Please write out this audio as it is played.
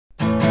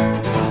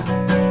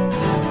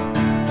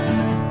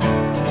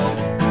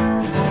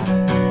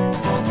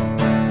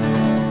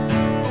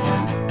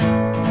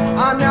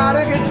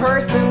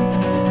person.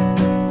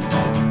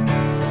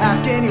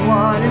 Ask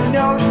anyone who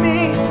knows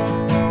me.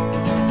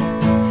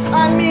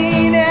 I'm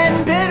mean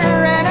and bitter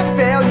and a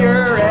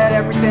failure at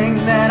everything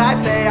that I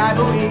say I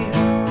believe.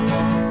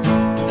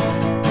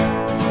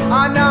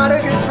 I'm not a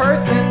good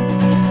person.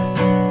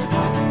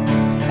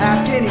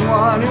 Ask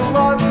anyone who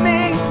loves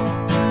me.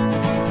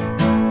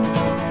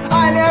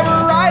 I never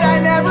write, I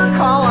never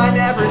call, I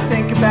never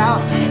think about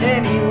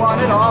anyone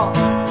at all.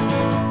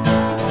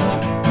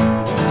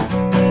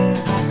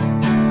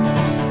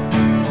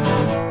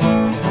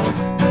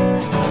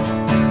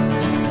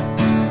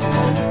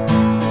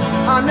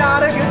 I'm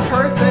not a good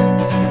person,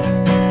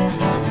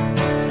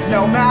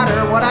 no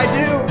matter what I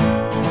do.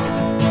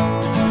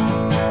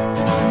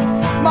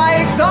 My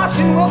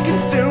exhaustion will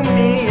consume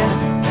me,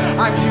 and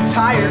I'm too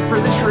tired for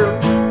the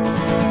truth.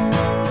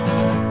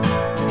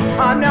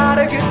 I'm not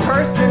a good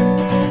person,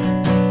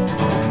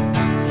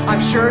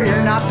 I'm sure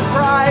you're not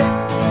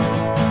surprised.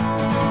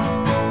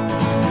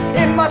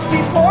 It must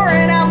be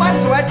pouring out my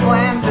sweat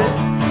glands,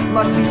 it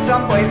must be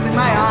someplace in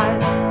my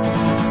eyes.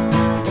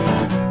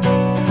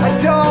 I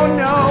don't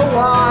know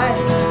why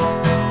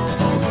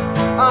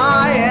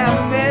I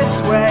am this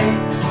way.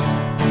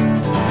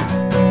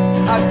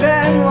 I've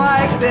been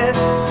like this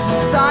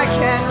since I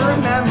can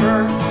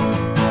remember.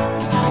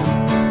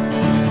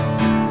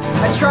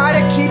 I try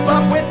to keep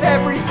up with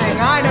everything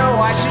I know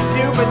I should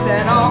do, but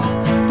then I'll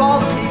fall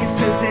to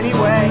pieces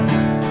anyway.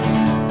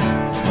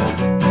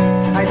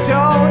 I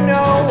don't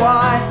know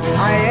why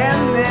I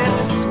am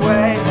this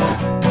way.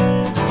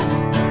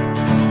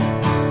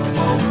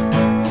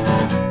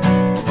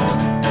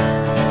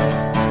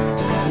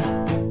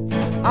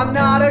 I'm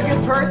not a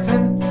good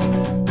person,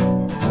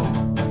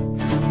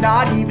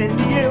 not even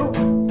to you.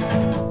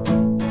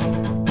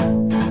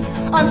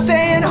 I'm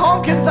staying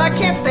home cause I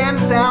can't stand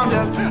the sound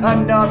of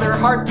another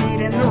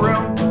heartbeat in the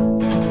room.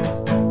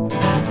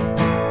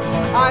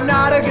 I'm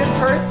not a good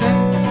person,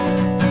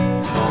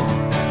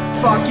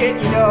 fuck it,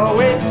 you know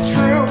it's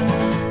true.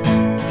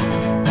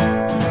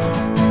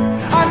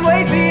 I'm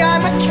lazy,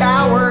 I'm a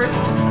coward,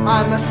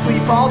 I'm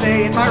asleep all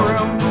day in my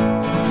room.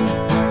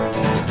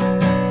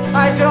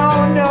 I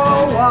don't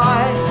know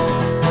why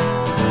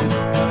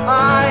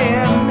I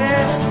am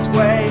this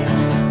way.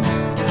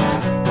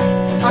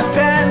 I've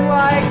been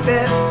like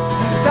this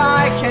since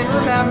I can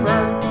remember.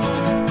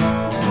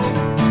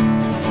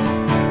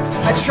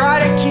 I try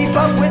to keep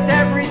up with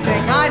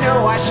everything I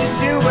know I should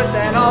do, but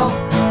then I'll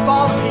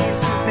fall to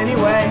pieces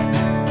anyway.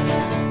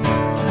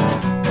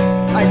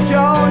 I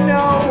don't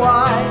know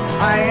why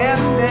I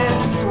am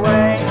this